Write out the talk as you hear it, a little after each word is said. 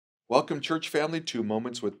Welcome, church family, to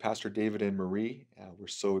Moments with Pastor David and Marie. We're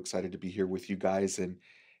so excited to be here with you guys and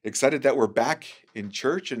excited that we're back in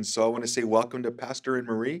church. And so I want to say welcome to Pastor and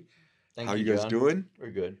Marie. How Thank are you, you guys John. doing?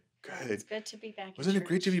 We're good. It's Good. good to be back in Wasn't it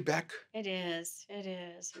great to be church. back? It is. It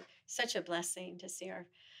is. Such a blessing to see our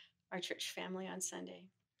church family on Sunday.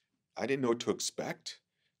 I didn't know what to expect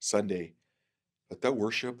Sunday, but that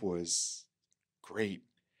worship was great.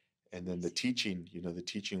 And then Yes. the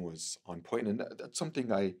teaching was on point. And that's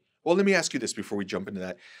something well, let me ask you this before we jump into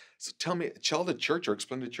that. So tell the church or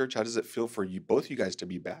explain to the church, how does it feel for you, both you guys, to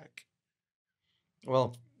be back?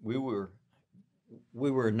 Well, we were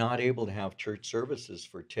not able to have church services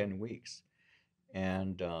for 10 weeks,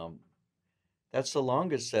 and that's the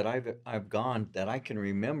longest that I've gone that I can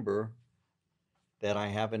remember that I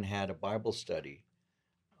haven't had a Bible study.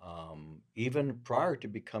 Even prior to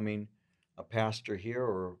becoming a pastor here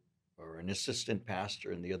or an assistant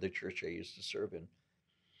pastor in the other church I used to serve in,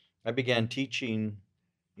 I began teaching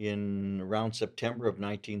in around September of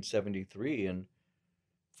 1973, and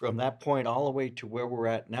from that point all the way to where we're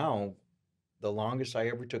at now, the longest I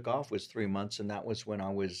ever took off was 3 months, and that was when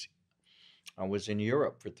I was in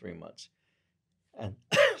Europe for 3 months. And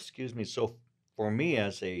excuse me. So for me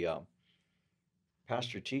as a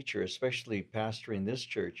pastor teacher, especially pastoring this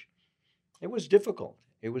church, it was difficult.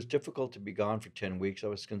 It was difficult to be gone for 10 weeks. I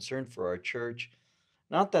was concerned for our church,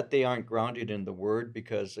 not that they aren't grounded in the Word,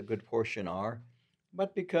 because a good portion are,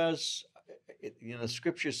 but because the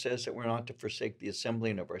Scripture says that we're not to forsake the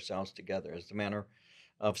assembling of ourselves together, as the manner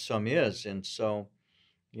of some is, and so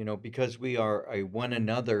because we are a one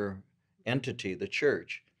another entity, the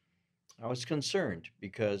church, I was concerned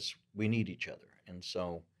because we need each other. And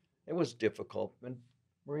so it was difficult. And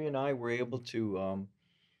Marie and I were able to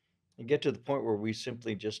get to the point where we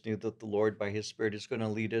simply just knew that the Lord, by His Spirit, is going to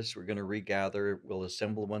lead us. We're going to regather. We'll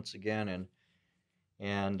assemble once again.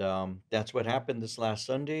 And that's what happened this last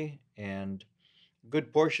Sunday. And a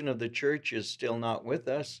good portion of the church is still not with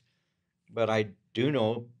us, but I do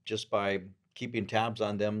know just by keeping tabs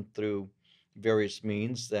on them through various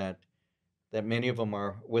means that many of them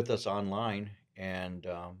are with us online, and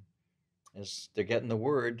as they're getting the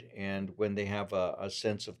word, and when they have a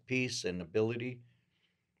sense of peace and ability,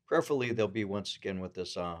 prayerfully they'll be once again with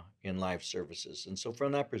us in live services. And so,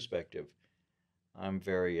 from that perspective, I'm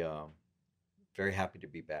very happy to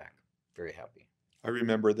be back. Very happy. I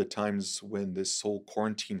remember the times when this whole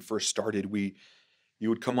quarantine first started. You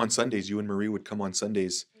would come on Sundays. You and Marie would come on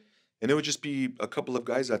Sundays, and it would just be a couple of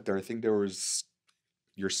guys out there. I think there was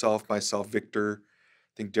yourself, myself, Victor.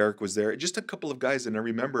 I think Derek was there. Just a couple of guys, and I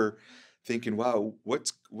remember thinking, "Wow,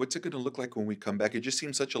 what's it going to look like when we come back?" It just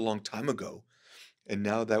seems such a long time ago, and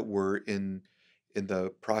now that we're in the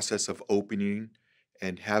process of opening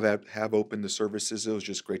and have opened the services, it was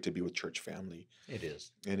just great to be with church family, It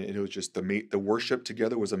is. and it was just the worship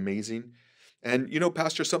together was amazing. And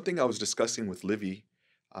Pastor, something I was discussing with Livy,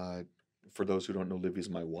 uh, for those who don't know, Livy is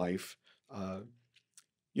my wife. Uh,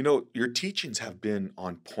 your teachings have been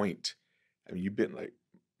on point. I mean, you've been like,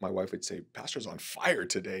 my wife would say, Pastor's on fire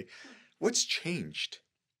today. What's changed?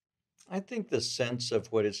 I think the sense of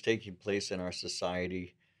what is taking place in our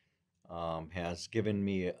society has given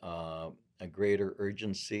me a greater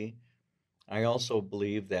urgency. I also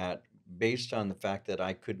believe that based on the fact that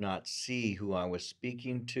I could not see who I was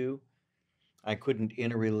speaking to, I couldn't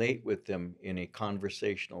interrelate with them in a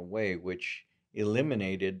conversational way, which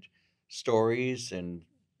eliminated stories and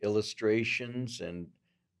illustrations and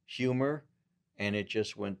humor. And it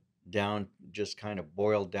just went down, just kind of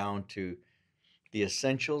boiled down to the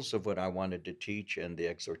essentials of what I wanted to teach and the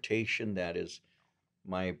exhortation that is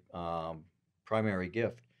my primary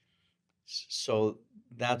gift. So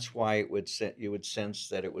that's why you would sense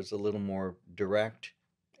that it was a little more direct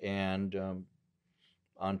and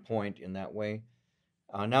on point in that way.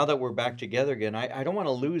 Now that we're back together again, I don't want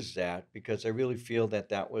to lose that because I really feel that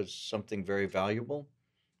that was something very valuable.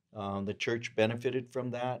 The church benefited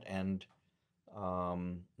from that, and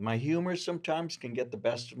my humor sometimes can get the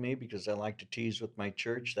best of me because I like to tease with my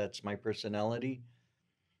church. That's my personality,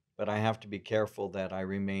 but I have to be careful that I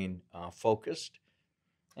remain focused,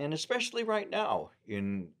 and especially right now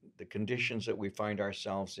in the conditions that we find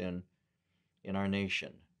ourselves in our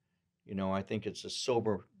nation. I think it's a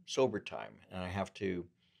sober time, and I have to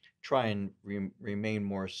try and remain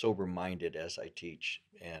more sober minded as I teach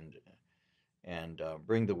and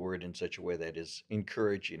bring the word in such a way that is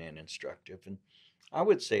encouraging and instructive. And I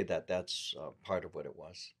would say that that's part of what it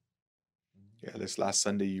was. Yeah, this last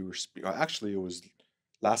Sunday you were actually, it was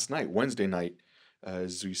last night, Wednesday night,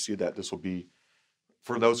 as you see that this will be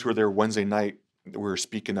for those who are there Wednesday night. We were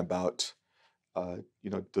speaking about, uh, you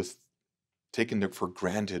know, the taken for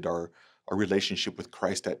granted our relationship with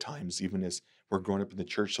Christ at times, even as we're growing up in the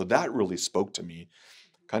church. So that really spoke to me,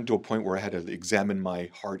 kind of to a point where I had to examine my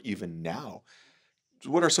heart even now.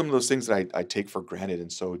 What are some of those things that I take for granted?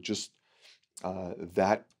 And so just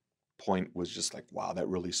that point was just like, wow, that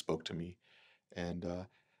really spoke to me. And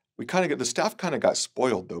we kind of the staff kind of got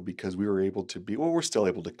spoiled though, because we were able to be, well, we're still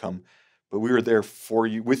able to come, but we were there for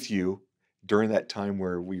you, with you during that time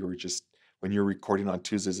where we were just, when you're recording on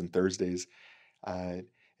Tuesdays and Thursdays,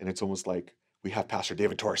 and it's almost like we have Pastor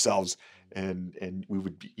David to ourselves, and we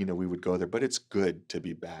would be, we would go there. But it's good to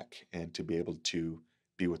be back and to be able to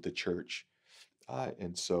be with the church.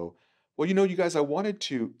 And so, well, you guys, I wanted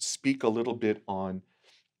to speak a little bit on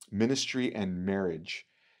ministry and marriage.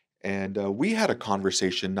 And we had a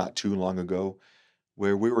conversation not too long ago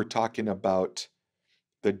where we were talking about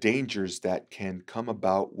the dangers that can come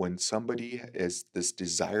about when somebody has this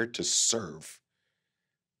desire to serve,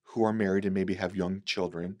 who are married and maybe have young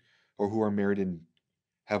children, or who are married and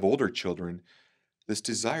have older children, this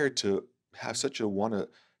desire to have such a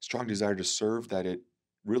strong desire to serve that it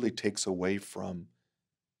really takes away from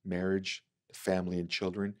marriage, family, and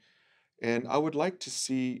children. And I would like to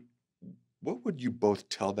see, what would you both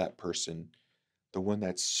tell that person, the one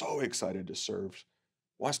that's so excited to serve,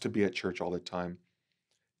 wants to be at church all the time,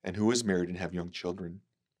 and who is married and have young children?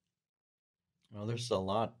 Well, there's a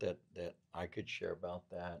lot that I could share about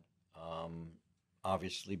that. Um,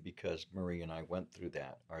 Obviously, because Marie and I went through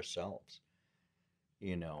that ourselves,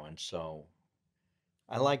 and so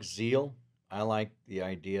I like zeal. I like the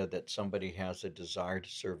idea that somebody has a desire to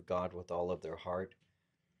serve God with all of their heart.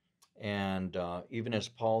 And even as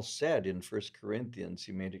Paul said in First Corinthians,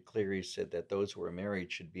 he made it clear, he said that those who are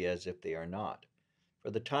married should be as if they are not,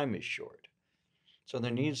 for the time is short. So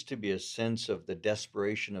there needs to be a sense of the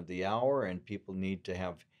desperation of the hour, and people need to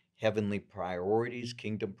have heavenly priorities,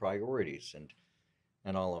 kingdom priorities,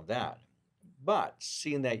 and all of that. But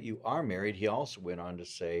seeing that you are married, he also went on to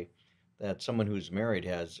say that someone who's married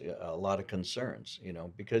has a lot of concerns,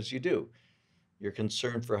 because you do. You're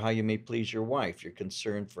concerned for how you may please your wife. You're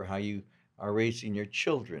concerned for how you are raising your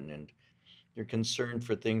children, and you're concerned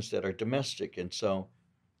for things that are domestic. And so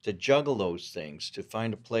to juggle those things, to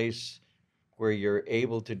find a place where you're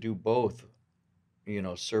able to do both,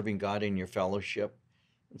 serving God in your fellowship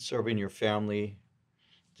and serving your family,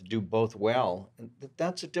 to do both well. And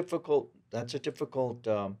that's a difficult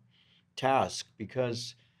task,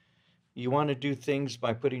 because you want to do things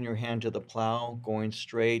by putting your hand to the plow, going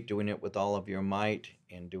straight, doing it with all of your might,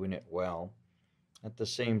 and doing it well. At the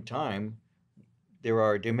same time, there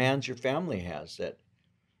are demands your family has that,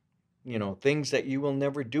 things that you will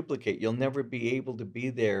never duplicate. You'll never be able to be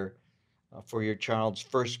there for your child's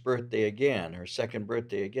first birthday again or second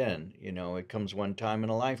birthday again. It comes one time in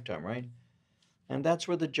a lifetime, right? And that's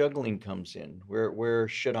where the juggling comes in. Where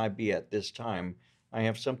should I be at this time? I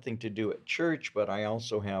have something to do at church, but I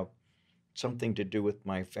also have something to do with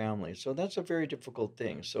my family. So that's a very difficult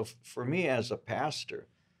thing. So for me as a pastor,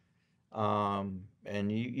 and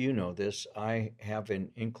you know this, I have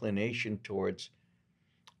an inclination towards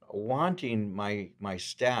wanting my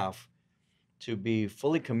staff to be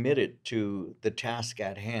fully committed to the task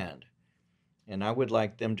at hand. And I would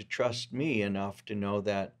like them to trust me enough to know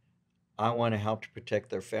that I want to help to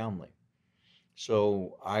protect their family.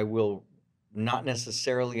 So I will not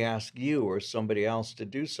necessarily ask you or somebody else to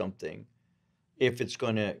do something if it's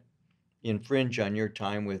going to infringe on your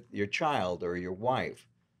time with your child or your wife.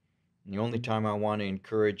 And the only time I want to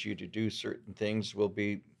encourage you to do certain things will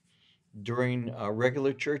be during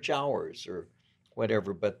regular church hours or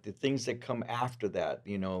whatever. But the things that come after that,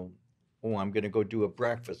 oh, I'm going to go do a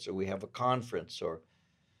breakfast, or we have a conference, or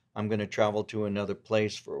I'm going to travel to another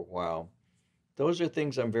place for a while. Those are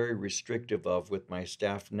things I'm very restrictive of with my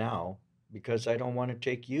staff now, because I don't want to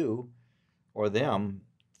take you or them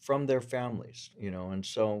from their families, And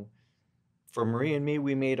so for Marie and me,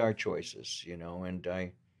 we made our choices, and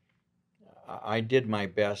I did my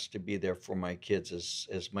best to be there for my kids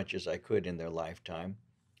as much as I could in their lifetime.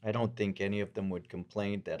 I don't think any of them would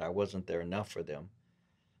complain that I wasn't there enough for them.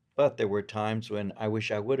 But there were times when I wish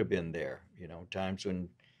I would have been there, times when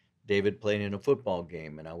David played in a football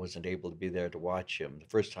game and I wasn't able to be there to watch him. The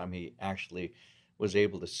first time he actually was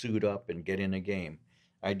able to suit up and get in a game.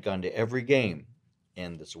 I'd gone to every game,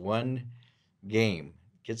 and this one game,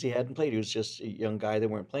 kids he hadn't played, he was just a young guy, they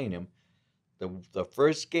weren't playing him. The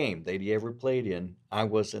first game that he ever played in, I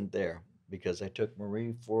wasn't there because I took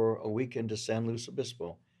Marie for a weekend to San Luis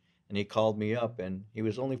Obispo. And he called me up, and he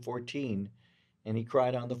was only 14, and he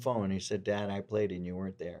cried on the phone. He said, "Dad, I played and you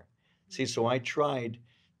weren't there." See, so I tried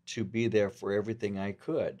to be there for everything I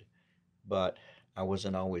could, but I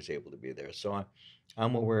wasn't always able to be there. So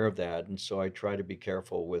I'm aware of that, and so I try to be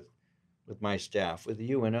careful with my staff, with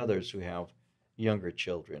you and others who have younger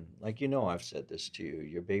children. Like, I've said this to you.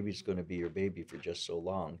 Your baby's going to be your baby for just so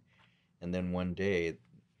long, and then one day,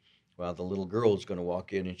 well, the little girl's going to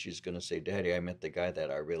walk in and she's going to say, "Daddy, I met the guy that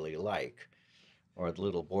I really like." Or the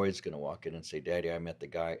little boy's going to walk in and say, "Daddy, I met the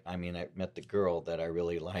girl that I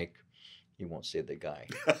really like." He won't say the guy.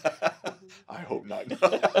 I hope not.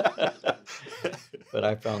 But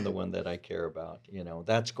I found the one that I care about.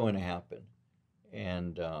 That's going to happen.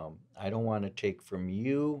 And I don't want to take from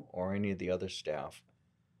you or any of the other staff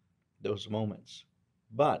those moments.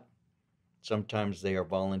 But sometimes they are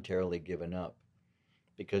voluntarily given up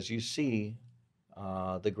because you see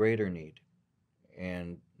the greater need.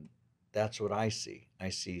 And that's what I see. I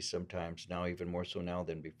see sometimes now, even more so now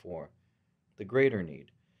than before, the greater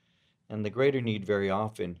need. And the greater need very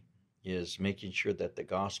often is making sure that the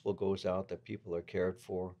gospel goes out, that people are cared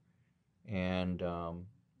for, and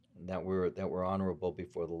that we're honorable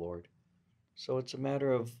before the Lord. So it's a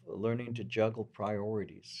matter of learning to juggle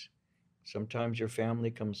priorities. Sometimes your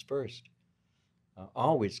family comes first.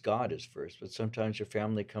 Always God is first, but sometimes your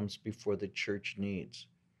family comes before the church needs.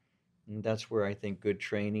 And that's where I think good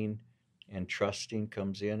training and trusting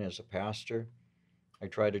comes in as a pastor. I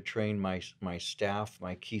try to train my staff,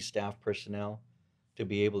 my key staff personnel, to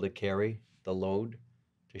be able to carry the load,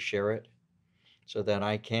 to share it, so that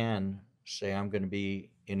I can say I'm going to be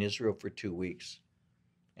in Israel for 2 weeks,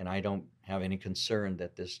 and I don't have any concern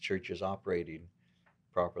that this church is operating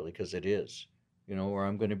properly, because it is. Or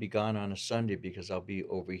I'm going to be gone on a Sunday because I'll be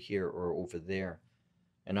over here or over there,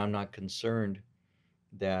 and I'm not concerned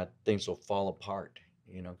that things will fall apart,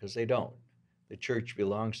 because they don't. The church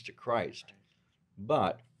belongs to Christ,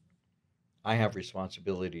 but I have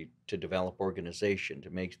responsibility to develop organization to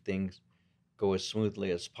make things go as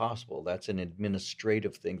smoothly as possible. That's an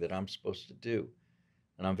administrative thing that I'm supposed to do.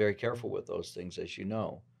 And I'm very careful with those things, as you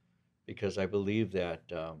know, because I believe that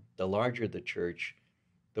the larger the church,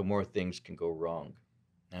 the more things can go wrong.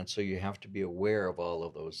 And so you have to be aware of all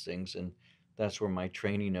of those things. And that's where my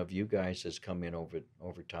training of you guys has come in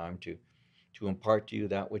over time to impart to you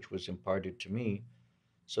that which was imparted to me,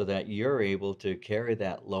 so that you're able to carry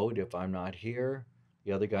that load. If I'm not here,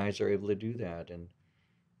 the other guys are able to do that. And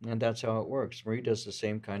that's how it works. Marie does the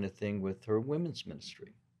same kind of thing with her women's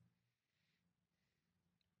ministry.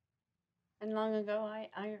 And long ago,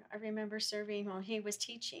 I remember serving while he was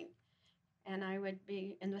teaching, and I would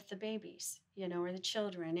be in with the babies, or the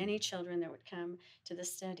children, any children that would come to the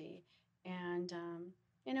study. And,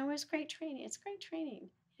 it was great training. It's great training.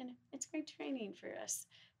 It's great training for us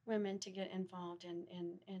women to get involved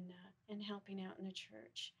in helping out in the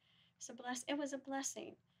church. It was a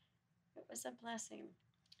blessing. It was a blessing.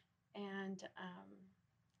 And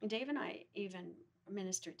Dave and I even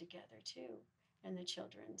ministered together too in the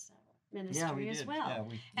children's Yeah, we ministry as did. well. Yeah,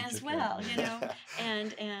 we As took care of well,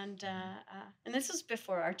 them. and this was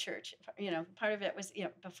before our church. Part of it was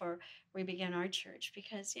before we began our church,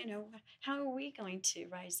 because how are we going to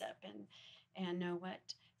rise up and know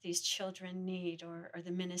what these children need, or the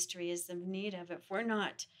ministry is in need of, if we're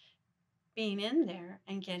not being in there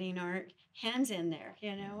and getting our hands in there,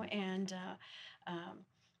 and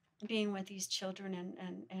being with these children,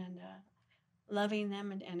 and loving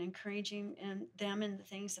them, and encouraging them in the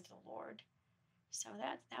things of the Lord. So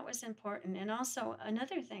that was important. And also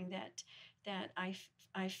another thing that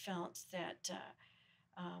I felt that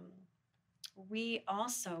um, we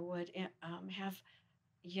also would have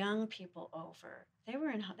young people over. They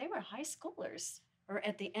were high schoolers, or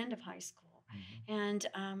at the end of high school,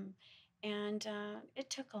 Mhm. and it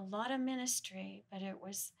took a lot of ministry, but it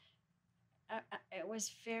was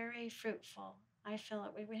very fruitful. I feel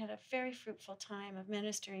that we had a very fruitful time of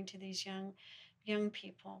ministering to these young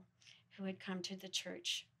people who had come to the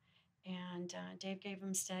church. And Dave gave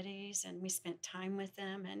them studies, and we spent time with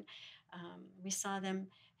them, and we saw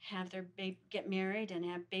them have get married and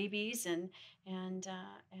have babies, and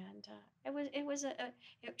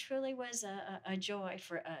it truly was a joy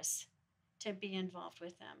for us to be involved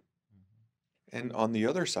with them. And on the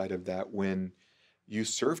other side of that, when you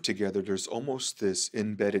serve together, there's almost this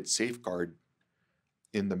embedded safeguard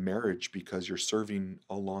in the marriage because you're serving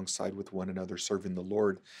alongside with one another, serving the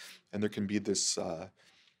Lord. And there can be this,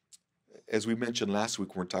 as we mentioned last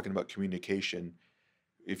week, when we're talking about communication.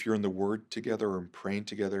 If you're in the Word together and praying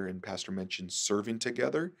together, and Pastor mentioned serving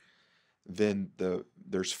together, then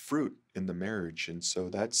there's fruit in the marriage, and so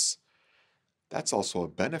that's also a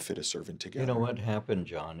benefit of serving together. What happened,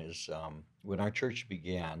 John, is when our church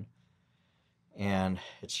began and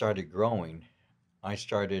it started growing, I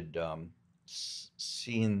started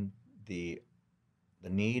seeing the the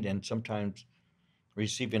need, and sometimes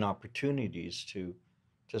receiving opportunities to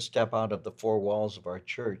step out of the four walls of our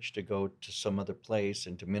church to go to some other place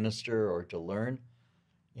and to minister or to learn.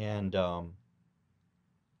 And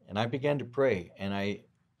and I began to pray, and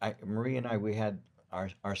Marie and I, we had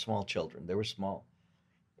our small children. They were small,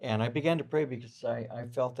 and I began to pray because I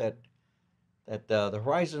felt that the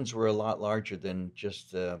horizons were a lot larger than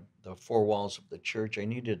just the four walls of the church. I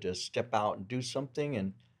needed to step out and do something,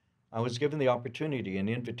 and I was given the opportunity, an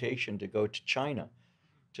invitation to go to China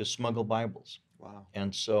to smuggle Bibles. Wow.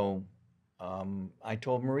 And so I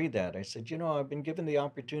told Marie that. I said, I've been given the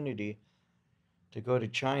opportunity to go to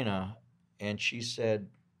China. And she said,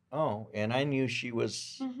 oh, and I knew she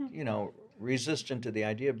was, Mhm. resistant to the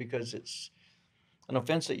idea because it's an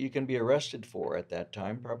offense that you can be arrested for at that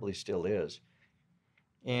time, probably still is.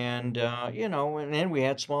 And and then we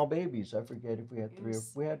had small babies. I forget if we had three or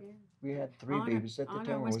Yes. Yeah. we Yeah. had three babies at the Anna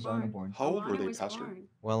time, or was was Anna born. born? How Oh, old were Anna they, was Pastor? born.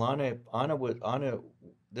 Well, Anna,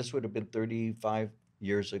 this would have been 35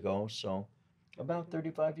 years ago, so about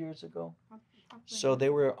 35 years ago. Probably. So they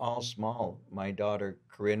were all small. My daughter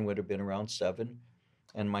Corinne would have been around 7,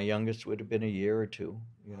 and my youngest would have been a year or two.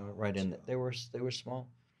 Right in. They were small,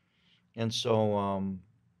 and so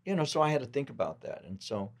so I had to think about that, and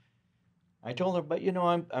so I told her, but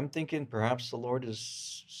I'm thinking perhaps the Lord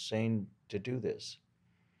is saying to do this.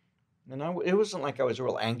 And it wasn't like I was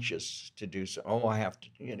real anxious to do so. Oh, I have to.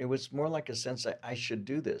 It was more like a sense that I should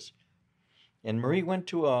do this. And Marie went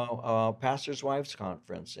to a pastor's wives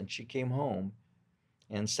conference, and she came home,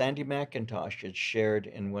 and Sandy McIntosh had shared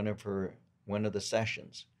in one of the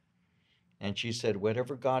sessions, and she said,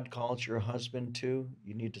 "Whatever God calls your husband to,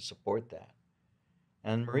 you need to support that."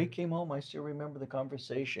 And Marie came home. I still remember the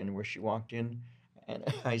conversation where she walked in, and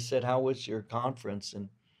I said, "How was your conference?" And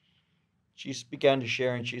she began to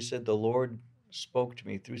share, and she said, "The Lord spoke to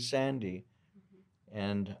me through Sandy,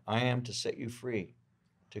 and I am to set you free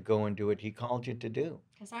to go and do what He called you to do."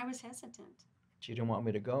 Because I was hesitant. She didn't want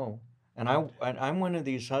me to go. And I'm one of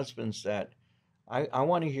these husbands that I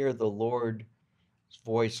want to hear the Lord's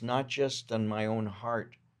voice, not just in my own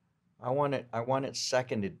heart. I want it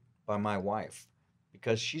seconded by my wife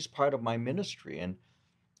because she's part of my ministry. And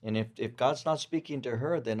if God's not speaking to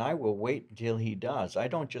her, then I will wait until He does. I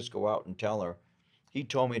don't just go out and tell her, He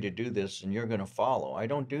told me to do this and you're going to follow. I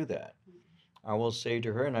don't do that. I will say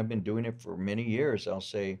to her, and I've been doing it for many years, I'll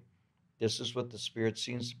say, this is what the Spirit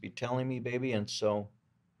seems to be telling me, baby. And so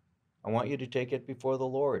I want you to take it before the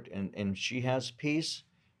Lord. And she has peace,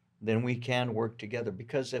 then we can work together.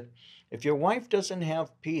 Because if your wife doesn't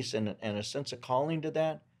have peace and a sense of calling to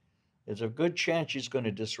that, there's a good chance she's going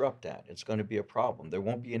to disrupt that. It's going to be a problem. There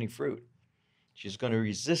won't be any fruit. She's going to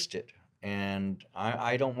resist it. And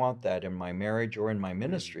I don't want that in my marriage or in my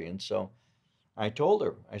ministry. And so I told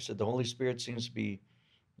her, I said, the Holy Spirit seems to be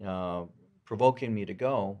uh, provoking me to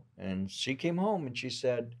go. And she came home and she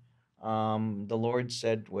said, the Lord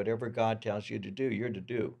said, whatever God tells you to do, you're to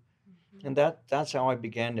do. And that's how I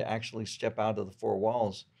began to actually step out of the four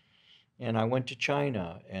walls. And I went to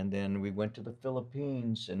China, and then we went to the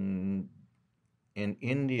Philippines and in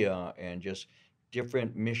India, and just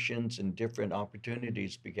different missions and different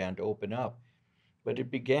opportunities began to open up. But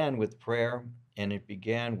it began with prayer, and it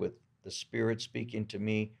began with the Spirit speaking to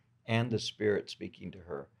me and the Spirit speaking to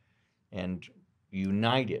her. And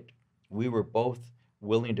united, we were both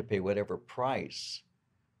willing to pay whatever price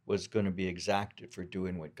was going to be exacted for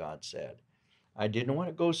doing what God said. I didn't want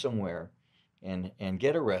to go somewhere and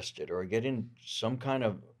get arrested or get in some kind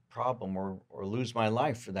of problem or lose my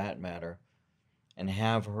life for that matter and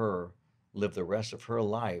have her live the rest of her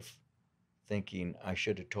life thinking I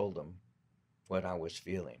should have told them what I was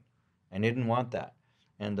feeling. I didn't want that.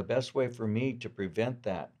 And the best way for me to prevent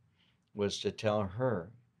that was to tell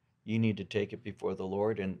her, you need to take it before the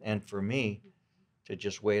Lord, and for me to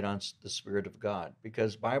just wait on the Spirit of God.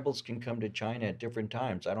 Because Bibles can come to China at different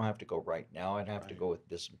times. I don't have to go right now. I'd have to go with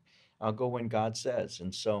this. I'll go when God says.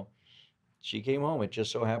 And so she came home. It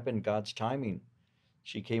just so happened God's timing.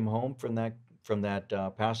 She came home from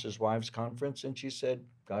that pastor's wives conference, and she said,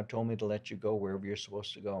 God told me to let you go wherever you're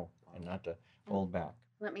supposed to go and not to hold back.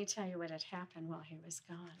 Let me tell you what had happened while he was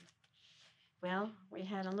gone. Well, we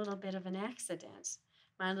had a little bit of an accident.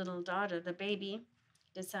 My little daughter, the baby,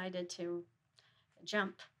 decided to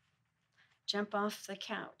jump off the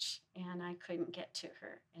couch, and I couldn't get to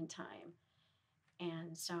her in time.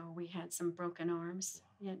 And so we had some broken arms,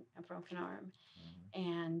 a broken arm.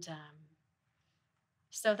 And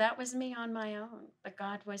so that was me on my own. But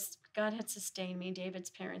God had sustained me.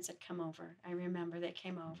 David's parents had come over. I remember they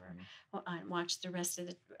came over and watched the rest of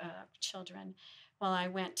the children while I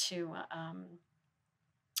went to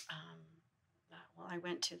well, I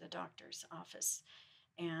went to the doctor's office,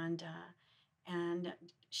 and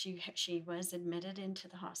she was admitted into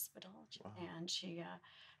the hospital, Wow. and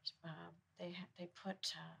they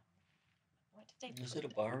put what did they Is put?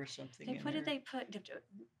 it a bar or something They in put it. there? They put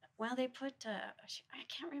well. They put. I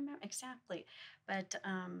can't remember exactly, but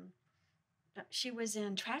she was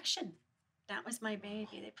in traction. That was my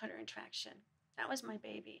baby. They put her in traction. That was my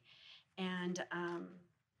baby, and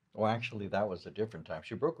Well, actually, that was a different time.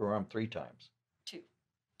 She broke her arm 3 times. two.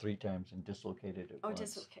 3 times and dislocated it Oh,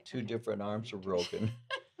 once. okay. Two Okay. different arms were broken.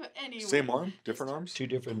 Same Anyway, arm, just different arms. Two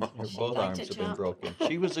different, her she both liked to arms have been jump. broken.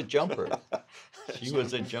 She was a jumper. A She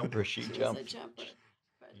was a jumper. jumper. She She was a jumped. jumper.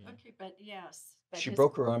 But Yeah. okay, but yes, but She his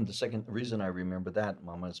broke her arm. The reason I remember that,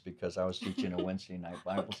 Mama, is because I was teaching a Wednesday night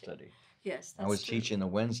Bible okay. study. Yes, I that's was true. teaching a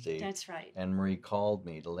Wednesday, That's right. and Marie called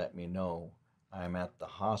me to let me know I'm at the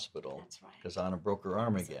hospital That's right. because Anna broke her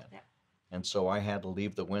arm So again. that, And so I had to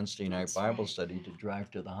leave the Wednesday night that's Bible right. study to Yeah.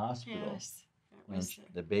 drive to the hospital. Yes, that And was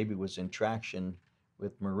the baby was in traction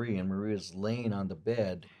with Marie, and Marie was laying on the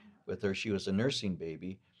bed with her. She was a nursing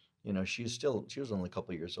baby. You know, she was only a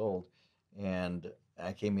couple of years old. And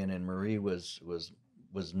I came in, and Marie was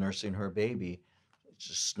nursing her baby,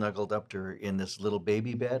 just snuggled up to her in this little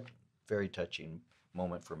baby bed. Very touching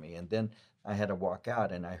moment for me. And then I had to walk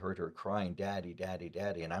out, and I heard her crying, "Daddy, Daddy,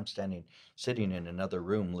 Daddy." And I'm sitting in another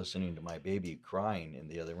room, listening to my baby crying in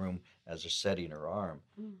the other room as they're setting her arm.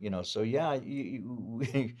 You know, so yeah,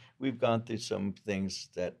 we've gone through some things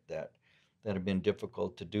that have been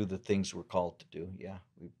difficult to do the things we're called to do. Yeah,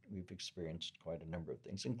 we've experienced quite a number of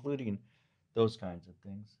things, including those kinds of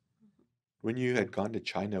things. When you had gone to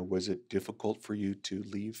China, was it difficult for you to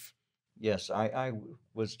leave? Yes, I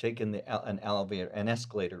was taking an elevator, an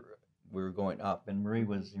escalator. We were going up, and Marie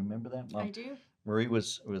was. You remember that, I Mom? do. Marie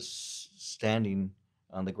was standing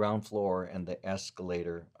on the ground floor, and the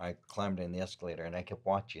escalator. I climbed in the escalator, and I kept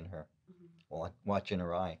watching her, Mhm. well, watching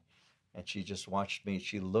her eye, and she just watched me.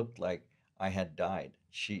 She looked like I had died.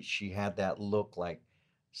 She had that look like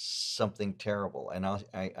something terrible, and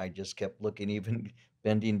I just kept looking, even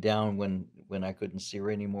bending down when I couldn't see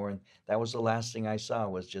her anymore. And that was the last thing I saw,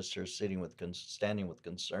 was just her standing with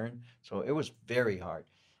concern. So it was very hard.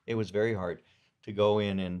 It was very hard to go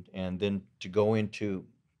in, and then to go into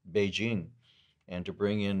Beijing and to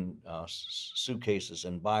bring in suitcases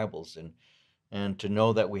and Bibles, and to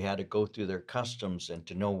know that we had to go through their customs, and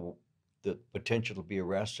to know the potential to be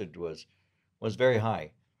arrested was very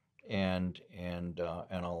high, and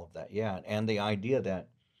all of that. Yeah, and the idea that,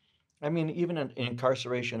 I mean, even an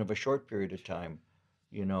incarceration of a short period of time,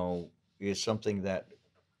 you know, is something that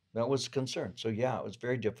was a concern. So yeah, it was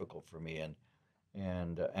very difficult for me,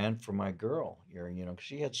 and for my girl here, you know, 'cause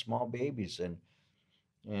she had small babies,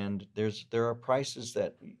 and there are prices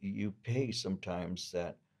that you pay sometimes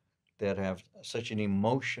that have such an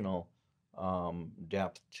emotional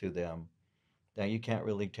depth to them that you can't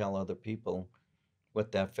really tell other people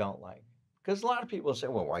what that felt like. Because a lot of people say,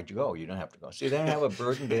 "Well, why'd you go? You don't have to go." See, they don't have a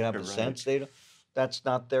burden. They have a Right. sense. They don't. That's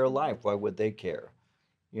not their life. Why would they care?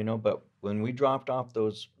 You know. But when we dropped off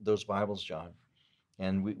those Bibles, John,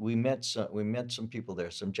 and we met some people there,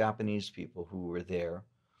 some Japanese people who were there.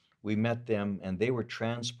 We met them, and they were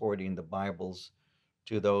transporting the Bibles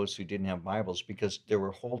to those who didn't have Bibles, because there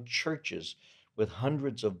were whole churches with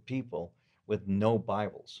hundreds of people with no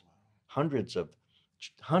Bibles. Hundreds of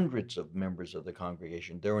hundreds of members of the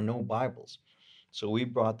congregation. There were no Bibles. So we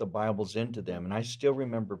brought the Bibles into them, and I still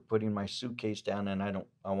remember putting my suitcase down, and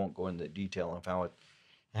I won't go into detail of how it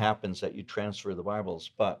happens that you transfer the Bibles,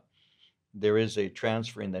 but there is a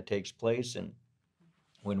transferring that takes place. And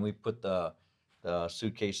when we put the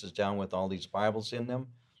suitcases down with all these Bibles in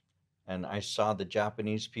them, and I saw the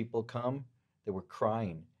Japanese people come, they were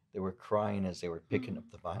crying. They were crying as they were picking Hmm. up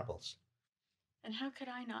the Bibles. And how could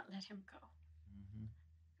I not let him go? Mhm.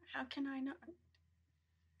 How can I not?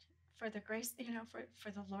 For the grace,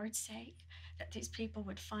 for the Lord's sake, that these people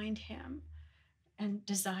would find him and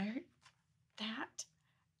desired that.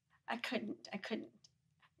 I couldn't. I couldn't.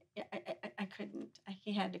 I couldn't.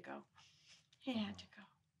 He had to go. He had to go.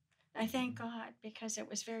 I thank God, because it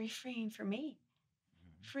was very freeing for me.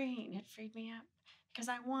 Freeing. It freed me up, because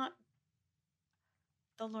I want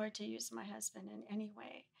the Lord to use my husband in any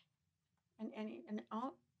way, and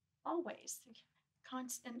always,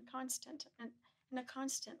 constant, and in a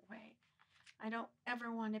constant way. I don't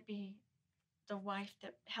ever want to be the wife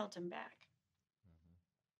that held him back.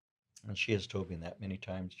 And she has told me that many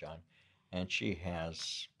times, John, and she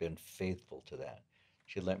has been faithful to that.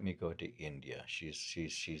 She let me go to India.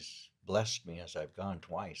 She's blessed me as I've gone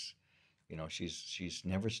twice. You know, she's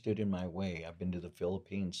never stood in my way. I've been to the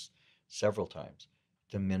Philippines several times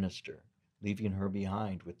to minister. leaving her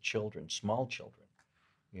behind with children, small children,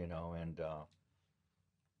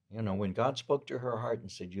 and when God spoke to her heart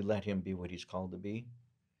and said, "You let him be what he's called to be,"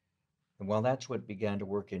 and well, that's what began to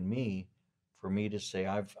work in me, for me to say,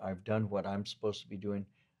 I've done what I'm supposed to be doing.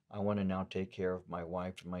 I want to now take care of my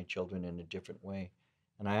wife and my children in a different way,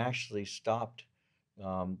 and I actually stopped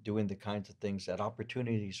doing the kinds of things that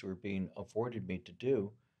opportunities were being afforded me to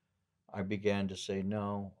do. I began to say,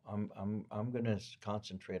 no, I'm going to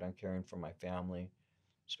concentrate on caring for my family,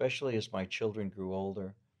 especially as my children grew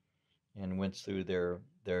older and went through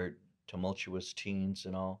their tumultuous teens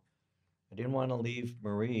and all. I didn't want to leave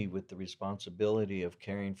Marie with the responsibility of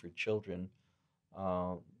caring for children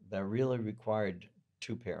uh, that really required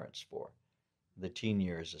two parents for the teen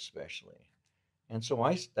years, especially. And so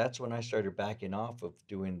that's when I started backing off of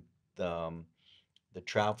doing the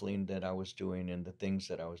traveling that I was doing and the things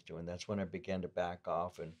that I was doing. That's when I began to back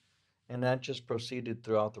off, and that just proceeded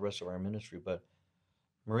throughout the rest of our ministry. But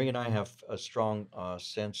Marie and I have a strong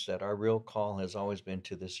sense that our real call has always been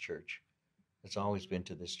to this church. It's always been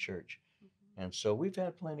to this church. Mhm. And so we've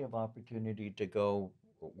had plenty of opportunity to go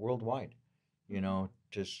worldwide, Mhm.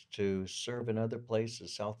 just to serve in other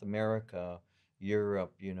places, South America,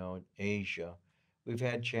 Europe, Asia. We've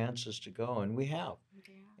had chances to go, and we have,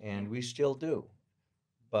 Yeah. and Yeah. we still do,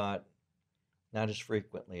 but not as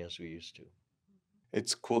frequently as we used to.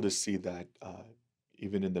 It's cool to see that,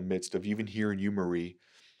 even in the midst of even hearing you, Marie,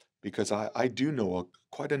 because I do know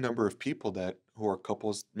quite a number of people that who are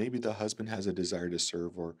couples. Maybe the husband has a desire to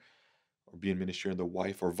serve or be in ministry, and the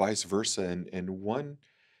wife, or vice versa, and one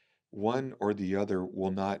or the other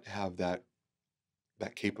will not have that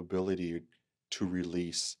capability to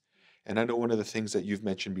release. And I know one of the things that you've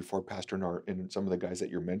mentioned before, Pastor, and some of the guys that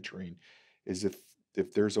you're mentoring, is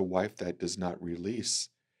if there's a wife that does not release,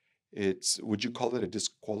 would you call it a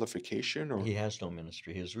disqualification or? He has no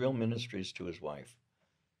ministry. His real ministry is to his wife.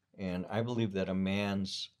 And I believe that a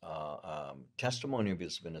man's testimony of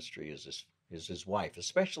his ministry is his wife,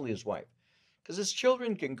 especially his wife, because his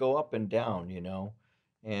children can go up and down,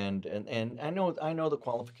 and I know the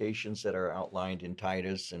qualifications that are outlined in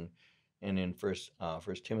Titus and in First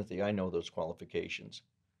Timothy. I know those qualifications,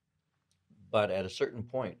 but at a certain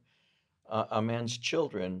point, a man's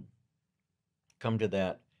children come to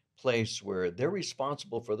that place where they're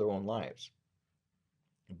responsible for their own lives.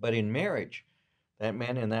 But in marriage, that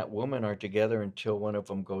man and that woman are together until one of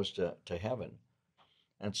them goes to heaven.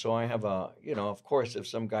 And so I have of course, if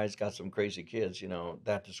some guy's got some crazy kids,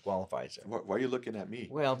 that disqualifies him. Why are you looking at me?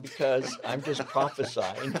 Well, because I'm just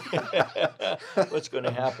prophesying what's going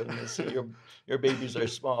to happen. You see, your babies are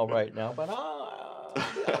small right now, but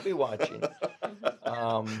I'll be watching.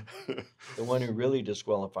 Um, the one who really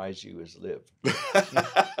disqualifies you is Liv.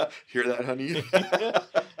 Hear that, honey?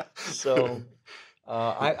 So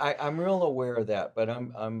I'm real aware of that, but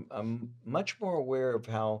I'm much more aware of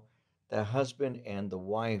how the husband and the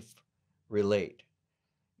wife relate.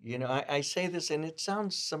 I say this, and it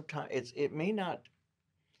sounds sometimes it may not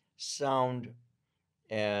sound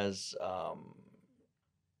as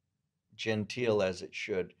genteel as it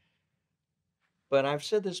should, but I've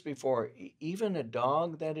said this before. Even a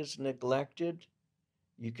dog that is neglected,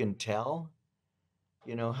 you can tell.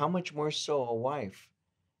 How much more so a wife.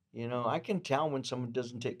 I can tell when someone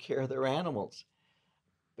doesn't take care of their animals.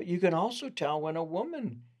 But you can also tell when a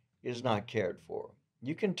woman is not cared for.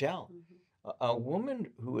 You can tell. Mhm. A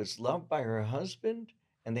woman who is loved by her husband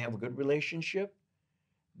and they have a good relationship,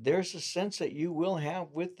 there's a sense that you will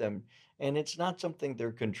have with them. And it's not something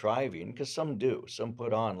they're contriving, because some do. Some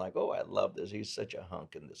put on like, oh, I love this. He's such a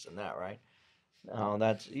hunk and this and that, right? Now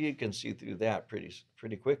that's you can see through that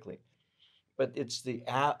pretty quickly. But it's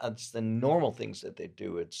the normal things that they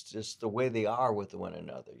do. It's just the way they are with one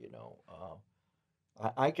another.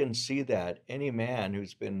 I can see that any man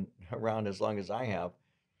who's been around as long as I have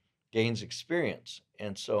gains experience.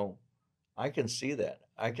 And so I can see that.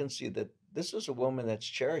 I can see that this is a woman that's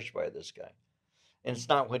cherished by this guy. And it's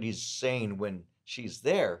not what he's saying when she's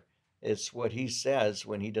there, it's what he says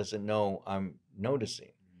when he doesn't know I'm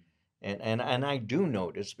noticing. And I do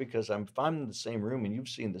notice, because if I'm in the same room, and you've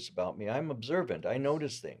seen this about me, I'm observant. I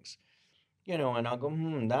notice things. And I'll go,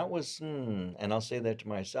 and I'll say that to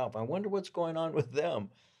myself. I wonder what's going on with them.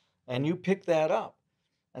 And you pick that up.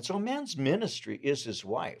 And so a man's ministry is his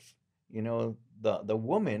wife. The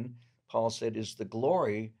woman, Paul said, is the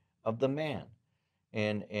glory of the man.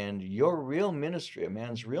 And your real ministry, a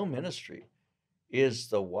man's real ministry, is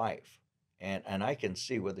the wife. And I can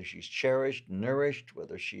see whether she's cherished, nourished,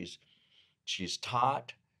 whether she's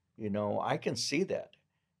taught, I can see that.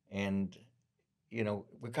 And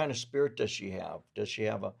what kind of spirit does she have? Does she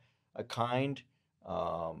have a kind,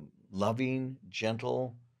 loving,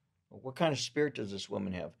 gentle. What kind of spirit does this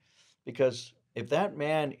woman have? Because if that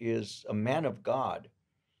man is a man of God,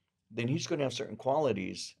 then he's going to have certain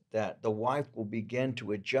qualities that the wife will begin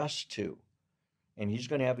to adjust to, and he's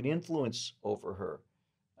going to have an influence over her.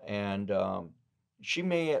 And she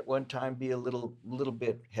may at one time be a little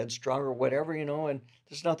bit headstrong or whatever, and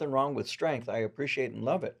there's nothing wrong with strength. I appreciate and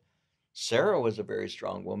love it. Sarah was a very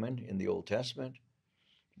strong woman in the Old Testament,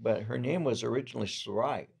 but her name was originally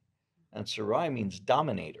Sarai, and Sarai means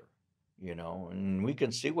dominator, and we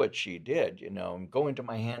can see what she did, go into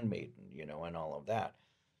my handmaiden, and all of that.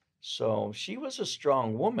 So she was a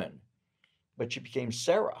strong woman, but she became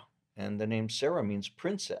Sarah, and the name Sarah means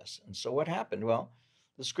princess. And so what happened? Well,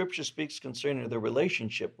 the scripture speaks concerning the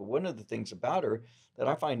relationship, but one of the things about her that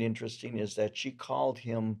I find interesting is that she called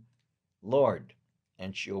him Lord,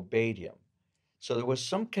 and she obeyed him. So there was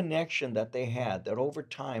some connection that they had that over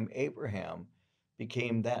time Abraham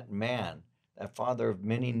became that man, that father of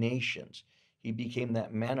many nations. He became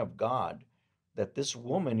that man of God, that this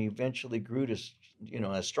woman eventually grew to,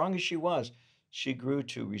 as strong as she grew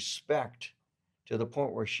to respect, to the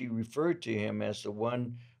point where she referred to him as the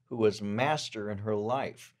one who was master in her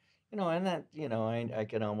life. And that, I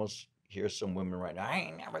can almost hear some women right now, I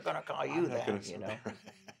ain't never going to call you I'm not gonna that,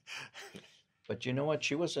 But you know what?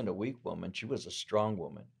 She wasn't a weak woman. She was a strong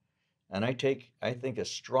woman. And I think a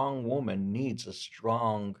strong woman needs a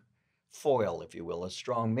strong foil, if you will, a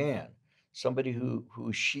strong man, somebody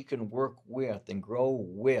who she can work with and grow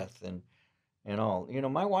with and all.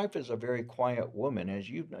 My wife is a very quiet woman. As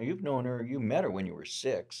you've known her, you met her when you were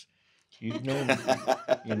 6. You've known,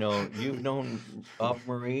 you've known of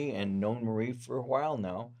Marie and known Marie for a while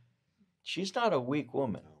now. She's not a weak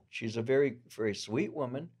woman. No. She's a very, very sweet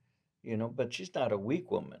woman, but she's not a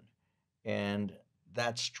weak woman. And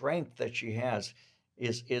that strength that she has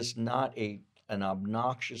is not an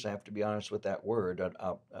obnoxious, I have to be honest with that word,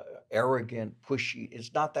 arrogant, pushy.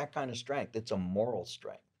 It's not that kind of strength. It's a moral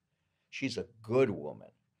strength. She's a good woman.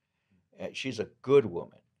 She's a good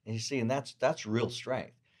woman. And you see, and that's real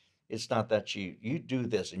strength. It's not that you do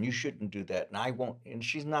this and you shouldn't do that and I won't. And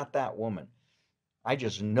she's not that woman. I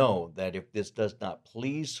just know that if this does not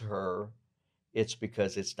please her, it's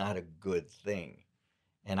because it's not a good thing.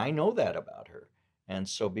 And I know that about her. And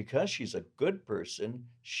so because she's a good person,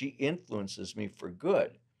 she influences me for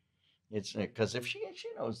good. It's because if she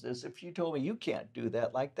knows this, if she told me you can't do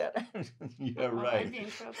that like that, yeah, Oh, right. I'd be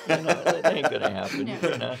in trouble. It ain't gonna happen. No,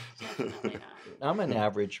 definitely not. I'm an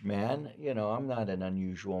average man. I'm not an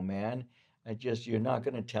unusual man. You're not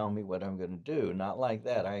gonna tell me what I'm gonna do. Not like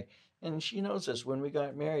that. And she knows this. When we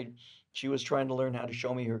got married, she was trying to learn how to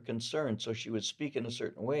show me her concern. So she would speak in a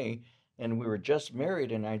certain way, and we were just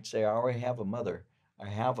married, and I'd say, I already have a mother. I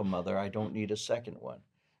have a mother. I don't need a second one.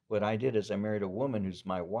 What I did is I married a woman who's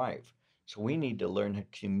my wife. So we need to learn to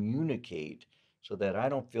communicate so that I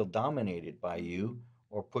don't feel dominated by you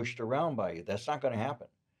or pushed around by you. That's not going to happen.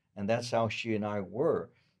 And that's how she and I were.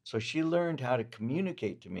 So she learned how to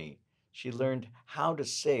communicate to me. She learned how to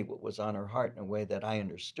say what was on her heart in a way that I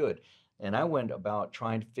understood. And I went about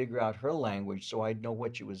trying to figure out her language so I'd know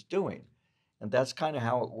what she was doing. And that's kind of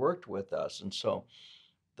how it worked with us. And so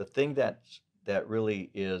the thing that really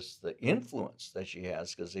is the influence that she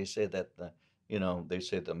has, because they say that they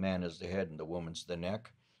say the man is the head and the woman's the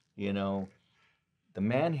neck. You know, the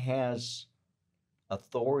man has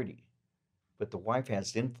authority, but the wife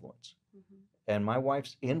has influence. Mhm. And my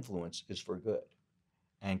wife's influence is for good.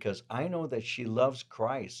 And because I know that she loves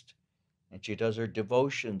Christ and she does her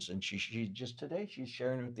devotions, and she just today she's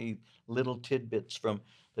sharing with me little tidbits from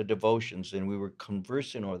the devotions, and we were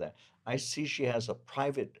conversing over that. I see she has a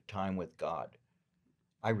private time with God.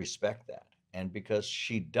 I respect that. And because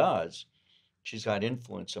she does, she's got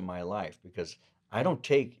influence in my life because I don't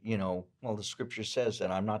take, well, the scripture says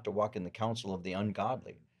that I'm not to walk in the counsel of the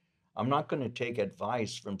ungodly. I'm not going to take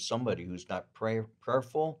advice from somebody who's not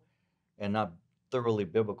prayerful and not thoroughly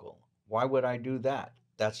biblical. Why would I do that?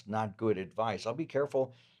 That's not good advice. I'll be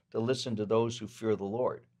careful to listen to those who fear the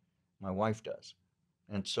Lord. My wife does.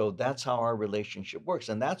 And so that's how our relationship works.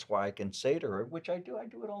 And that's why I can say to her, which I do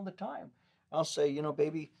it all the time. I'll say,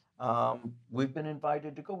 baby, we've been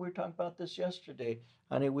invited to go. We were talking about this yesterday.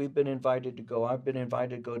 Honey, we've been invited to go. I've been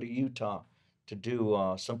invited to go to Utah to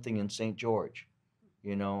do something in St. George,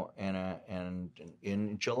 and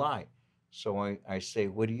in July. So I say,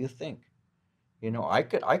 what do you think? I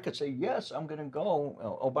could say, yes, I'm going to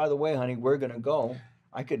go. Oh, by the way, honey, we're going to go.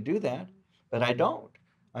 I could do that, but I don't.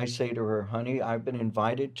 I say to her, honey, I've been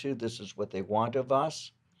invited to. This is what they want of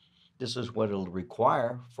us. This is what it'll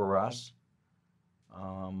require for us.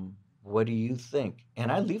 What do you think?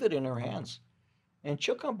 And I leave it in her hands. And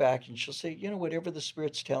she'll come back and she'll say, whatever the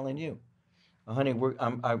Spirit's telling you. Honey,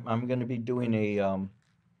 I'm going to be doing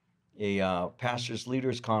a pastors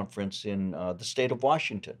leaders conference in the state of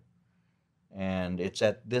Washington, and it's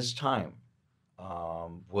at this time.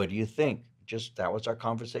 What do you think? Just that was our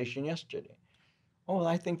conversation yesterday. Oh, well,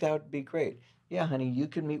 I think that would be great. Yeah, honey, you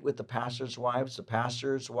can meet with the pastor's wives, the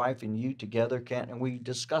pastor's wife, and you together can, and we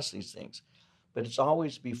discuss these things. But it's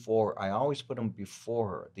always before. I always put them before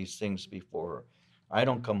her. These things before her. I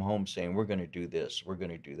don't come home saying we're going to do this, we're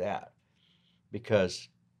going to do that, because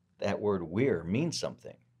that word "we're" means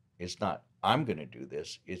something. It's not I'm going to do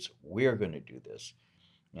this. It's we're going to do this.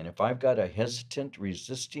 And if I've got a hesitant,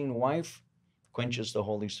 resisting wife, quenches the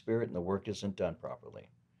Holy Spirit, and the work isn't done properly.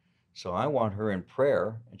 So I want her in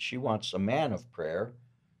prayer, and she wants a man of prayer,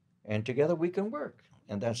 and together we can work.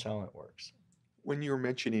 And that's how it works. When you were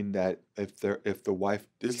mentioning that if the wife,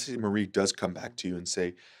 this is Marie, does come back to you and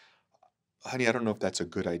say, honey, I don't know if that's a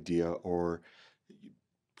good idea, or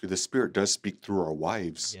the Spirit does speak through our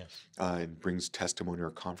wives Yes. and brings testimony or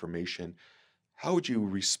confirmation. How would you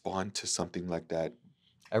respond to something like that?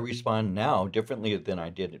 I respond now differently than I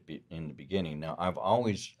did in the beginning. Now, I've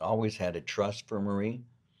always had a trust for Marie,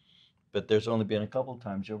 but there's only been a couple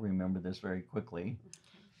times, you'll remember this very quickly,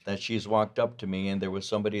 that she's walked up to me and there was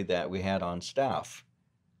somebody that we had on staff,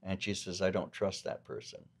 and she says, I don't trust that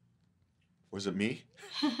person. Was it me?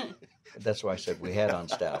 That's why I said we had on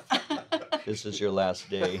staff. This is your last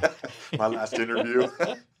day. My last interview.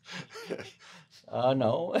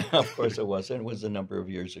 No, of course it wasn't. It was a number of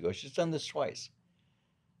years ago. She's done this twice.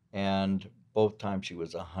 And both times she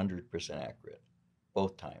was 100% accurate.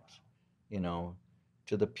 Both times.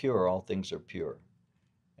 To the pure, all things are pure.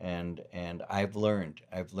 And I've learned.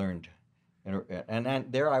 And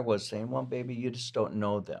there I was saying, well, baby, you just don't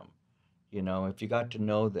know them. If you got to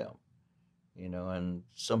know them, and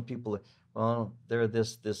some people, well, they're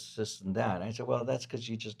this, and that. And I said, well, that's because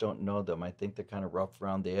you just don't know them. I think they're kind of rough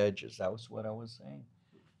around the edges. That was what I was saying.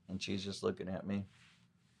 And she's just looking at me.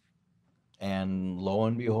 And lo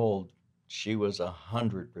and behold, she was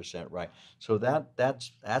 100% right. So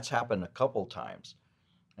that's happened a couple times.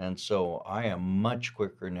 And so I am much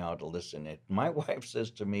quicker now to listen. If my wife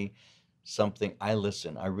says to me something, I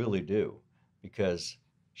listen. I really do, because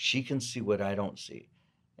she can see what I don't see.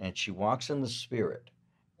 And she walks in the Spirit,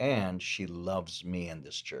 and she loves me in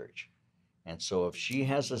this church. And so if she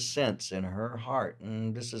has a sense in her heart,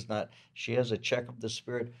 this is not, she has a check of the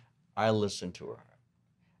Spirit, I listen to her.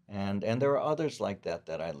 And there are others like that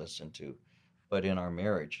I listen to. But in our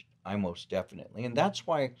marriage, I most definitely. And that's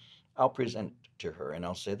why I'll present it to her and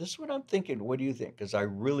I'll say, this is what I'm thinking. What do you think? Because I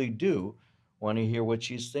really do want to hear what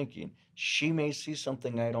she's thinking. She may see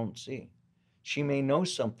something I don't see. She may know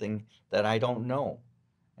something that I don't know.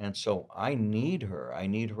 And so I need her. I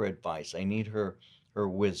need her advice. I need her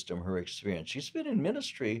wisdom, her experience. She's been in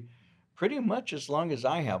ministry pretty much as long as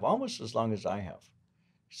I have, almost as long as I have.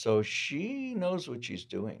 So she knows what she's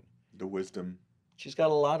doing. The wisdom. She's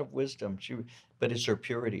got a lot of wisdom. But it's her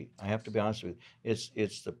purity. I have to be honest with you.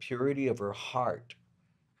 It's the purity of her heart,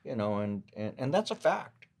 and that's a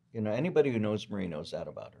fact. Anybody who knows Marie knows that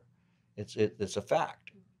about her. It's a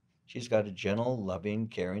fact. She's got a gentle, loving,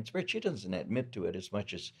 caring spirit. She doesn't admit to it as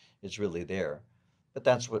much as it's really there. But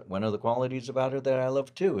that's what one of the qualities about her that I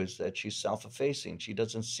love too, is that she's self-effacing. She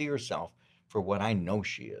doesn't see herself for what I know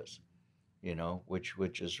she is,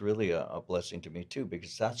 which is really a blessing to me too,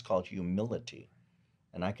 because that's called humility.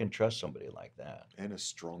 And I can trust somebody like that. And a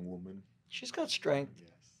strong woman. She's got strength,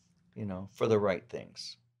 Yes. For the right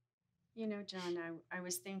things. John, I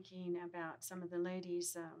was thinking about some of the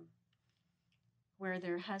ladies where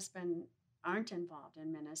their husband aren't involved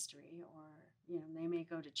in ministry, or they may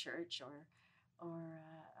go to church or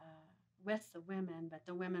with the women, but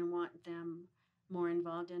the women want them more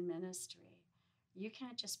involved in ministry. You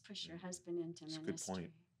can't just push your husband into That's a good ministry.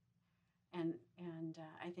 point. And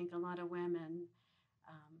I think a lot of women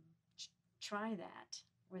um, try that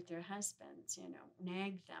with their husbands.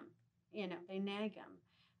 Nag them. They nag them.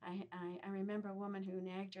 I remember a woman who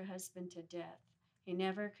nagged her husband to death. He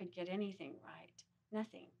never could get anything right.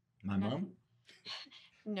 Nothing. My Nothing.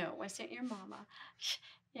 mom? No, wasn't your mama.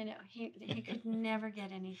 He could never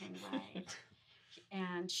get anything right.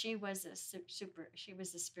 And she was she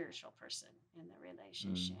was a spiritual person in the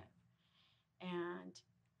relationship. And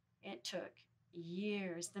it took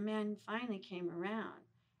years. The man finally came around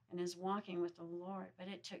and is walking with the Lord, but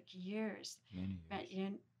it took years. Many But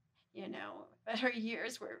years. but her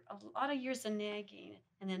years were a lot of years of nagging,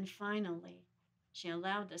 and then finally, she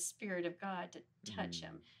allowed the Spirit of God to touch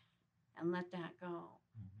him and let that go.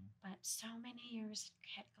 Mhm. But so many years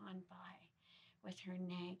had gone by with her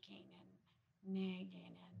nagging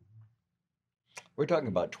nagging We're talking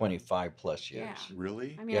about 25 plus and years.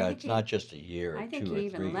 Really? I mean, Yeah, it's not just a year I or think 2 he or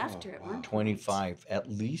even 3. left Oh, her at one wow. point. 25, at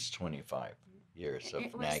least 25 years of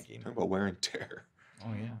It was nagging. Talking about wear and tear.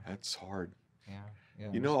 Oh yeah, That's hard. yeah, yeah.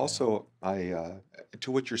 It You was know, bad. also,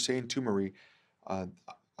 to what you're saying too, Marie, uh,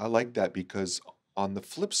 I like that because on the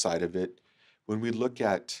flip side of it, when we look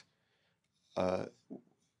at uh,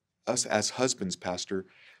 us as husbands, Pastor,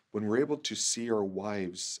 when we're able to see our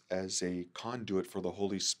wives as a conduit for the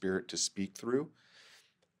Holy Spirit to speak through,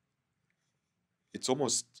 it's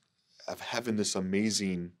almost of having this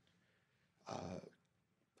amazing uh,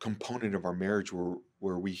 component of our marriage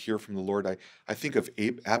where we hear from the Lord. I think of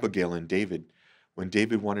Abigail and David. When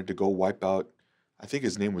David wanted to go wipe out, I think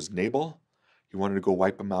his name was Nabal. He wanted to go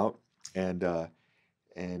wipe him out, and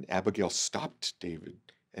Abigail stopped David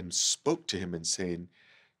and spoke to him and saying,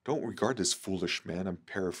 "Don't regard this foolish man." I'm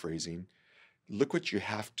paraphrasing. Look what you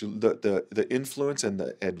have to the influence and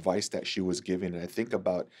the advice that she was giving. And I think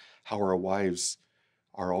about how our wives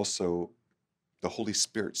are also the Holy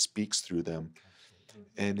Spirit speaks through them.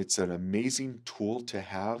 And it's an amazing tool to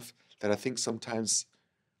have that I think sometimes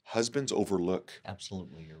husbands overlook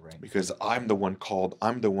Absolutely, you're right. because I'm the one called,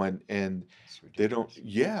 I'm the one, and It's they don't,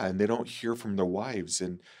 ridiculous. yeah, and they don't hear from their wives.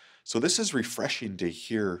 And so this is refreshing to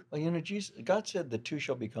hear. Well, Jesus, God said the two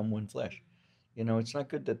shall become one flesh. It's not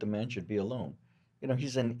good that the man should be alone.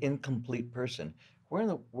 He's an incomplete person. Where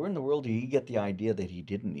in the world did he get the idea that he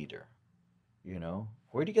didn't need her?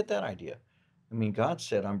 Where did you get that idea? I mean, God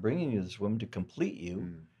said, I'm bringing you this woman to complete you,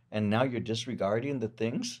 Mm, and now you're disregarding the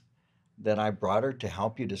things that I brought her to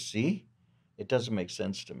help you to see? It doesn't make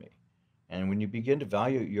sense to me. And when you begin to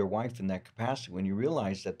value your wife in that capacity, when you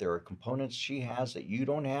realize that there are components she has that you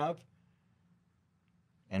don't have,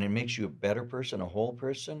 and it makes you a better person, a whole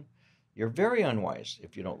person, you're very unwise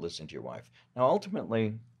if you don't listen to your wife. Now,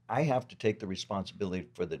 ultimately, I have to take the responsibility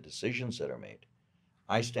for the decisions that are made.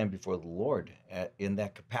 I stand before the Lord in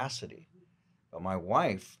that capacity. But my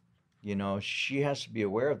wife, she has to be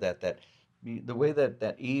aware of that. That the way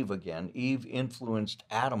that Eve influenced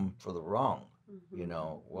Adam for the wrong.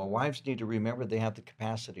 Well, wives need to remember they have the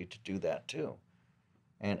capacity to do that too.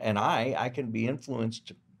 And I can be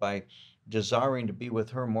influenced by desiring to be with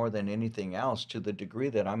her more than anything else to the degree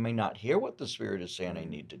that I may not hear what the Spirit is saying I mm,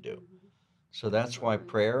 need to do. So that's why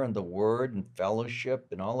prayer and the word and fellowship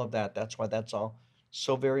and all of that, that's why that's all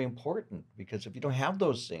so very important. Because if you don't have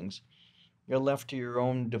those things, you're left to your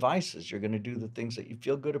own devices. You're going to do the things that you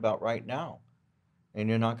feel good about right now. And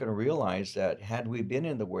you're not going to realize that had we been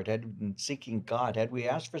in the Word, had we been seeking God, had we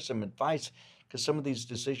asked for some advice, because some of these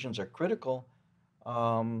decisions are critical,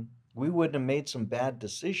 we wouldn't have made some bad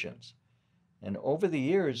decisions. And over the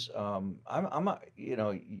years, I'm not,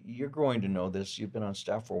 you're growing to know this. You've been on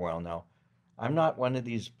staff for a while now. I'm not one of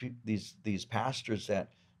these pastors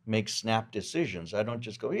that make snap decisions. I don't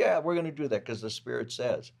just go, yeah, we're going to do that because the Spirit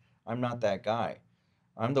says. I'm not that guy.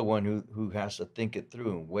 I'm the one who has to think it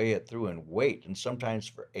through and weigh it through and wait, and sometimes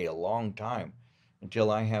for a long time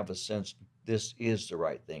until I have a sense this is the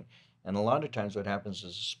right thing. And a lot of times, what happens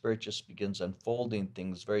is the Spirit just begins unfolding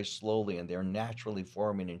things very slowly, and they're naturally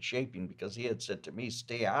forming and shaping because He had said to me,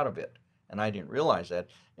 stay out of it. And I didn't realize that.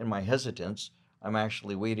 In my hesitance, I'm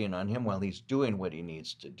actually waiting on Him while He's doing what He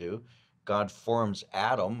needs to do. God forms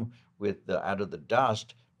Adam out of the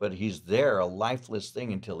dust, but He's there, a lifeless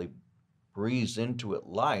thing, until He breathes into it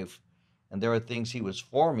life. And there are things He was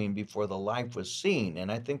forming before the life was seen.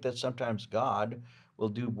 And I think that sometimes God will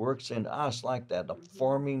do works in us like that, a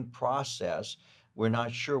forming process. We're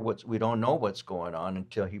not sure we don't know what's going on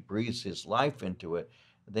until He breathes His life into it.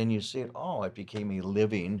 Then you see it, oh, it became a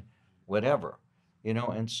living whatever,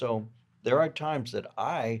 and so there are times that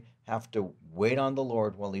I have to wait on the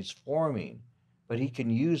Lord while He's forming, but He can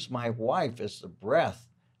use my wife as the breath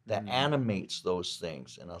that mm. animates those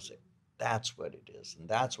things. And I'll say, that's what it is. And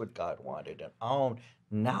that's what God wanted. And oh,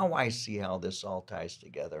 now I see how this all ties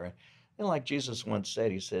together. And like Jesus once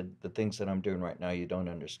said, He said, the things that I'm doing right now, you don't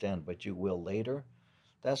understand, but you will later.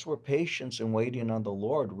 That's where patience and waiting on the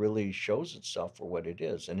Lord really shows itself for what it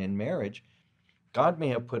is. And in marriage, God may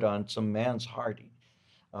have put on some man's heart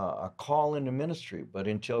a call into ministry, but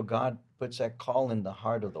until God puts that call in the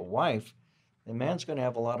heart of the wife, the man's going to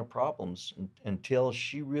have a lot of problems until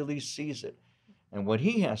she really sees it. And what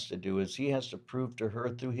he has to do is he has to prove to her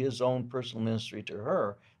through his own personal ministry to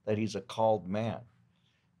her that he's a called man.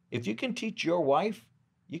 If you can teach your wife,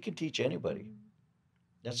 you can teach anybody.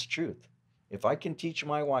 That's the truth. If I can teach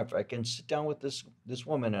my wife, I can sit down with this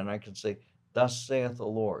woman and I can say, "Thus saith the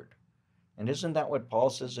Lord." And isn't that what Paul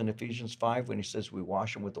says in Ephesians 5 when he says we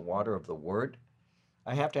wash them with the water of the word?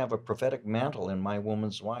 I have to have a prophetic mantle in my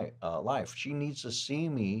woman's life. She needs to see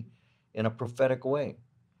me in a prophetic way.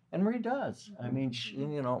 And Marie does. I mean,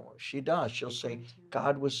 she does. She'll say,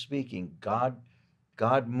 God was speaking. God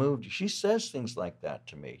moved. She says things like that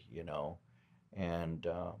to me, and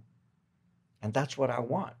that's what I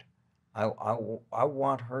want. I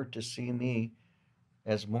want her to see me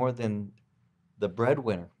as more than the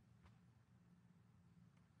breadwinner.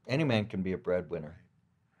 Any man can be a breadwinner.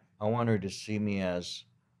 I want her to see me as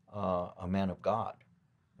a man of God,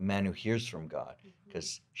 a man who hears from God,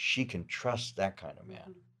 because she can trust that kind of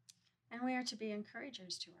man. And we are to be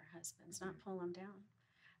encouragers to our husbands, not pull them down.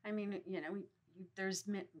 I mean, there's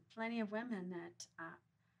plenty of women that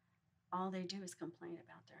all they do is complain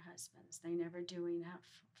about their husbands. They never do enough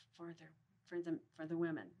for the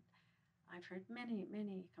women. I've heard many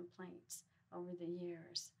complaints over the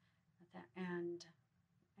years, and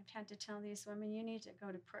I've had to tell these women, you need to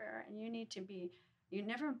go to prayer, and you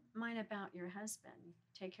never mind about your husband.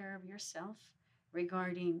 Take care of yourself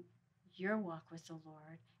regarding your walk with the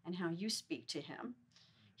Lord and how you speak to him,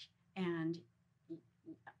 and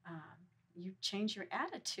uh, you change your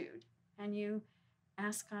attitude, and you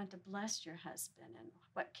ask God to bless your husband, and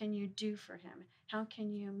what can you do for him? How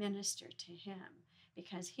can you minister to him?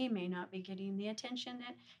 Because he may not be getting the attention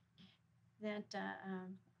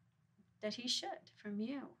that he should from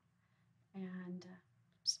you, and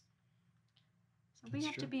so we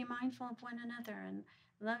have to be mindful of one another and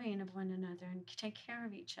loving of one another, and take care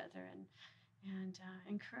of each other, and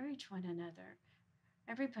encourage one another.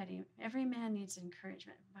 Every man needs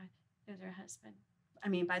encouragement through their husband. I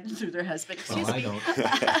mean, through their husband. Excuse Well, I me. don't.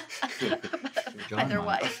 By their John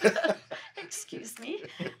wife. Excuse me.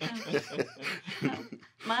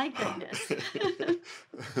 My goodness.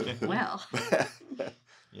 Well.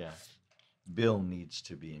 Yeah. Bill needs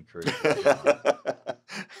to be encouraged. As well.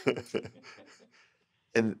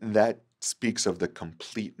 And that speaks of the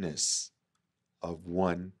completeness of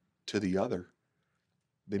one to the other.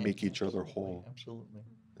 They make each other Absolutely, whole. Absolutely.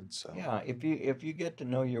 And so, Yeah, if you get to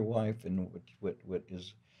know your wife and what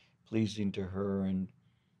is pleasing to her, and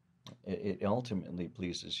it ultimately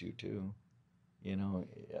pleases you too.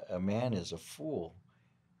 A man is a fool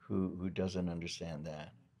who doesn't understand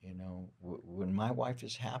that. When my wife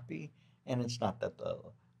is happy, and it's not that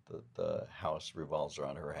the house revolves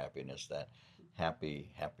around her happiness, that happy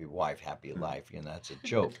wife, happy life, that's a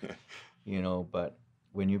joke. But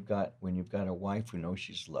when you've got a wife who knows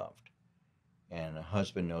she's loved, and a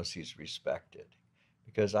husband knows he's respected,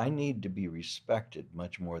 because I need to be respected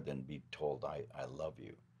much more than be told I love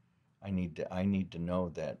you. I need to know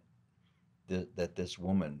that that this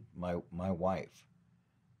woman, my wife,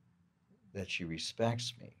 that she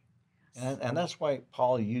respects me. And that's why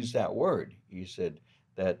Paul used that word. He said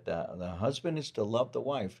that the husband is to love the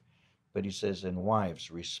wife, but he says, and wives,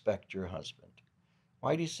 respect your husband.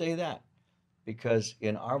 Why do you say that? Because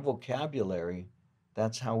in our vocabulary,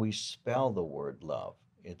 that's how we spell the word love.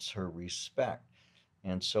 It's her respect.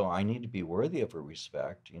 And so I need to be worthy of her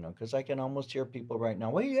respect, because I can almost hear people right now,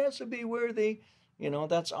 well, he has to be worthy.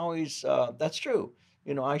 That's always, that's true.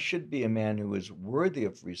 I should be a man who is worthy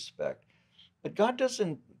of respect. But God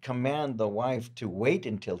doesn't command the wife to wait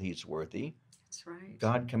until he's worthy. That's right.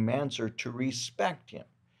 God commands her to respect him.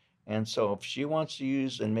 And so if she wants to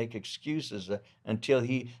use and make excuses until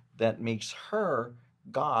that makes her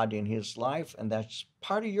God in his life, and that's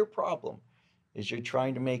part of your problem, is you're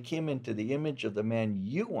trying to make him into the image of the man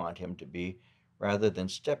you want him to be, rather than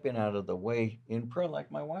stepping out of the way in prayer,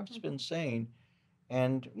 like my wife's been saying,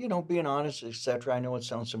 and being honest, etc. I know it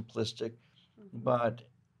sounds simplistic, but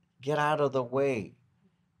get out of the way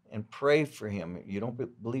and pray for him. You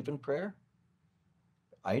don't believe in prayer?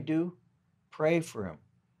 I do. Pray for him.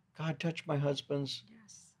 God, touch my husband's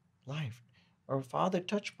life. Or Father,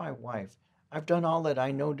 touch my wife. I've done all that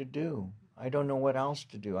I know to do. I don't know what else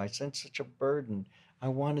to do. I sense such a burden. I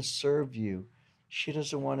want to serve you. She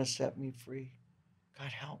doesn't want to set me free.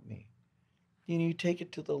 God, help me. You take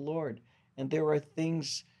it to the Lord. And there are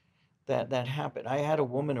things that happen. I had a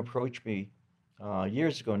woman approach me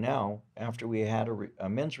years ago now, after we had a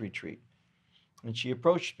men's retreat. And she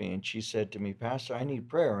approached me and she said to me, Pastor, I need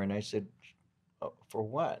prayer. And I said, for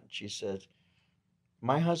what? She said,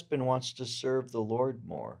 my husband wants to serve the Lord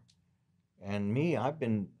more. And me, I've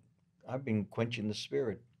been quenching the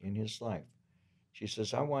spirit in his life. She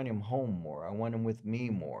says, I want him home more. I want him with me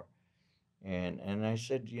more. And I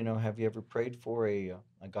said, have you ever prayed for a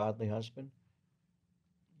godly husband?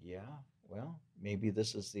 Yeah, well, maybe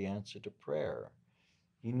this is the answer to prayer.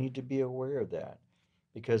 You need to be aware of that.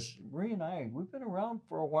 Because Marie and I, we've been around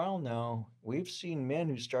for a while now. We've seen men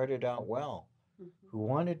who started out well, who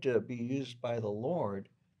wanted to be used by the Lord,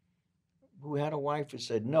 who had a wife who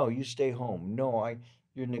said, "No, you stay home. No,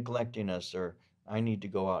 you're neglecting us, or I need to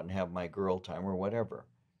go out and have my girl time, or whatever."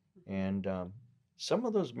 And some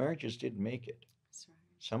of those marriages didn't make it. That's right.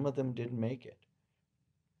 Some of them didn't make it.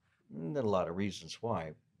 There are a lot of reasons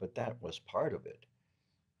why, but that was part of it.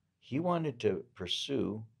 He wanted to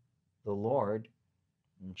pursue the Lord,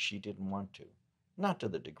 and she didn't want to. Not to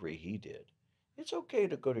the degree he did. It's okay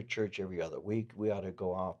to go to church every other week. We ought to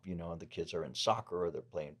go off, the kids are in soccer, or they're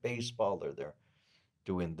playing baseball, or they're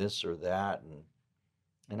doing this or that.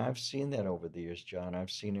 And I've seen that over the years, John. I've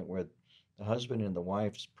seen it where the husband and the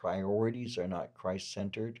wife's priorities are not Christ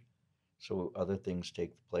centered, so other things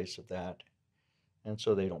take the place of that. And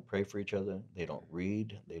so they don't pray for each other, they don't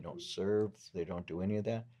read, they don't serve, they don't do any of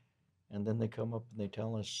that. And then they come up and they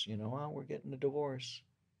tell us, oh, we're getting a divorce.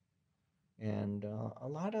 And a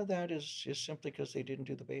lot of that is just simply because they didn't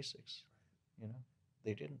do the basics. You know,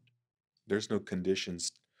 they didn't. There's no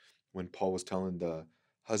conditions when Paul was telling the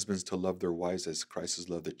husbands to love their wives as Christ has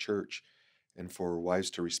loved the church, and for wives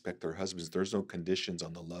to respect their husbands. There's no conditions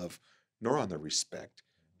on the love nor on the respect.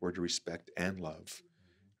 We're to respect and love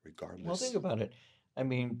Well, think regardless. about it. I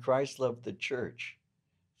mean, Christ loved the church.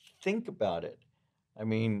 Think about it. I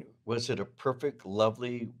mean, was it a perfect,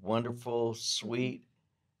 lovely, wonderful, sweet?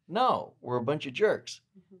 No, we're a bunch of jerks.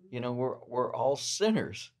 We're all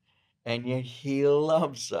sinners, and yet He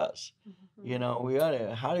loves us. We ought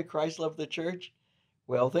to. How did Christ love the church?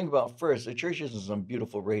 Well, think about first. The church isn't some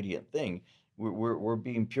beautiful, radiant thing. We're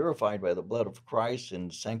being purified by the blood of Christ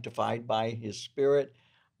and sanctified by His Spirit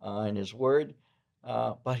and His Word.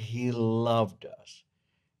 But He loved us.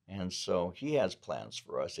 And so He has plans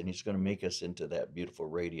for us, and He's going to make us into that beautiful,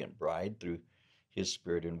 radiant bride through His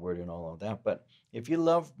Spirit and Word and all of that. But if you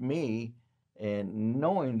loved me, and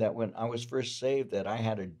knowing that when I was first saved, that I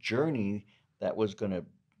had a journey that was going to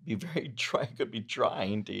be very could be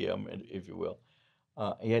trying to Him, if you will,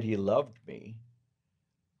 yet He loved me,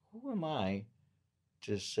 who am I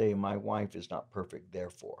to say my wife is not perfect,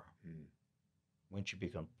 therefore, Hmm. when she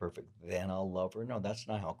becomes perfect, then I'll love her? No, that's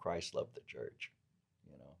not how Christ loved the church,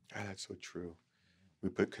 you know. Ah, that's so true. We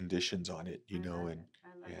put conditions on it, I love and it.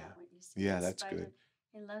 I love yeah, that what you say. yeah, In that's spite of, good.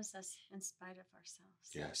 He loves us in spite of ourselves.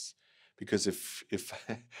 Yes, because if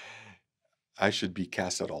I should be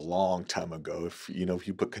cast out a long time ago. If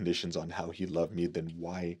you put conditions on how He loved me, then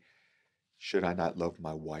why should I not love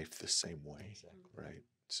my wife the same way? Exactly. Right.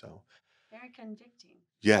 So, Very convicting.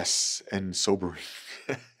 yes, and sobering.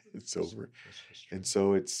 It's It's, sobering. it's just true. And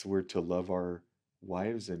so we're to love our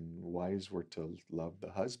wives, and wives were to love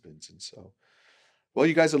the husbands. And so, well,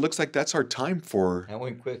 you guys, it looks like that's our time for That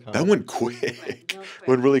went quick, huh? that went Went quick. real Went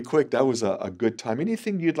quick. really quick. That was a good time.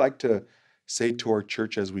 Anything you'd like to say to our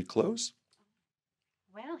church as we close?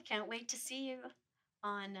 Well, can't wait to see you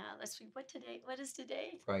on, let's see, what is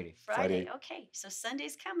today? Friday. Friday. Friday. Okay, so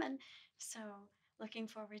Sunday's coming. So looking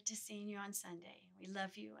forward to seeing you on Sunday. We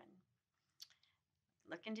love you and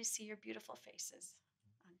looking to see your beautiful faces.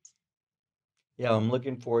 Yeah, I'm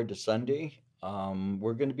looking forward to Sunday.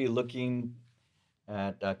 We're going to be looking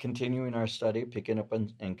at continuing our study, picking up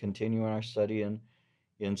and continuing our study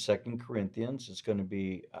in Second Corinthians. It's going to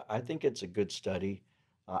be, I think it's a good study.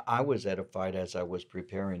 I was edified as I was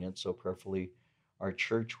preparing it, so prayerfully our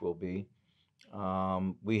church will be.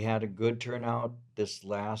 We had a good turnout this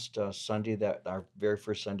last Sunday, that our very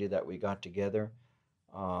first Sunday that we got together.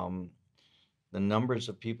 Um, the numbers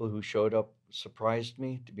of people who showed up surprised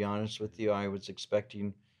me. To be honest with you, I was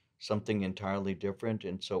expecting something entirely different,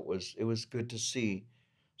 and so it was good to see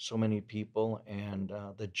so many people, and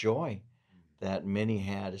the joy that many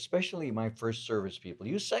had, especially my first service people.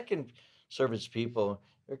 You second service people,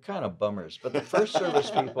 they're kind of bummers, but the first service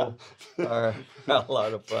people are a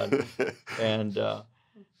lot of fun. And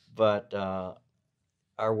but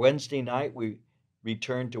our Wednesday night, we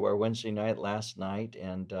returned to our Wednesday night last night,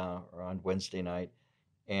 and or on Wednesday night,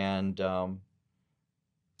 and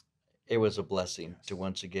it was a blessing to Yes.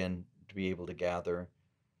 once again to be able to gather.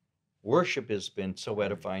 Worship has been so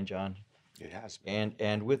edifying, John, It has been.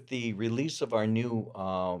 and with the release of our new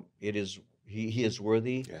it is he is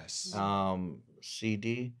worthy Yes.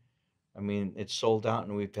 CD. I mean, it's sold out,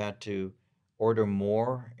 and we've had to order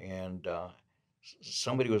more. And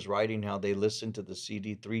somebody was writing how they listened to the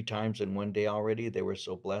CD 3 times in one day already. They were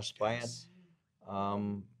so blessed by it. Yes.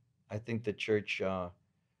 Um, I think the church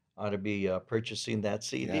ought to be purchasing that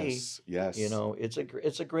CD. Yes. Yes.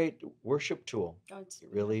 It's a great worship tool. Oh, it's It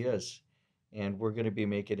really beautiful. is, and we're going to be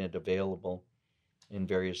making it available in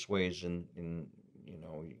various ways. And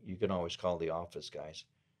you can always call the office guys,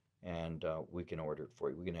 and we can order it for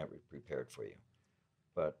you. We can have it prepared for you.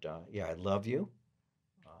 But yeah, I love you.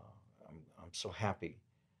 I'm so happy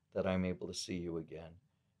that I'm able to see you again.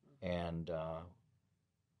 And I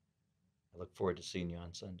look forward to seeing you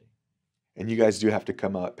on Sunday. And you guys do have to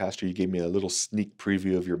come out. Pastor, you gave me a little sneak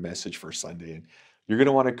preview of your message for Sunday, and you're going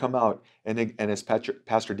to want to come out. And as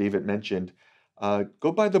Pastor David mentioned,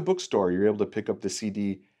 go by the bookstore. You're able to pick up the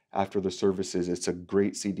CD after the services. It's a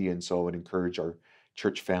great CD, and so I would encourage our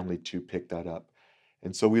church family to pick that up.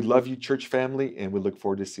 And so we love you, church family, and we look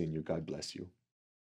forward to seeing you. God bless you.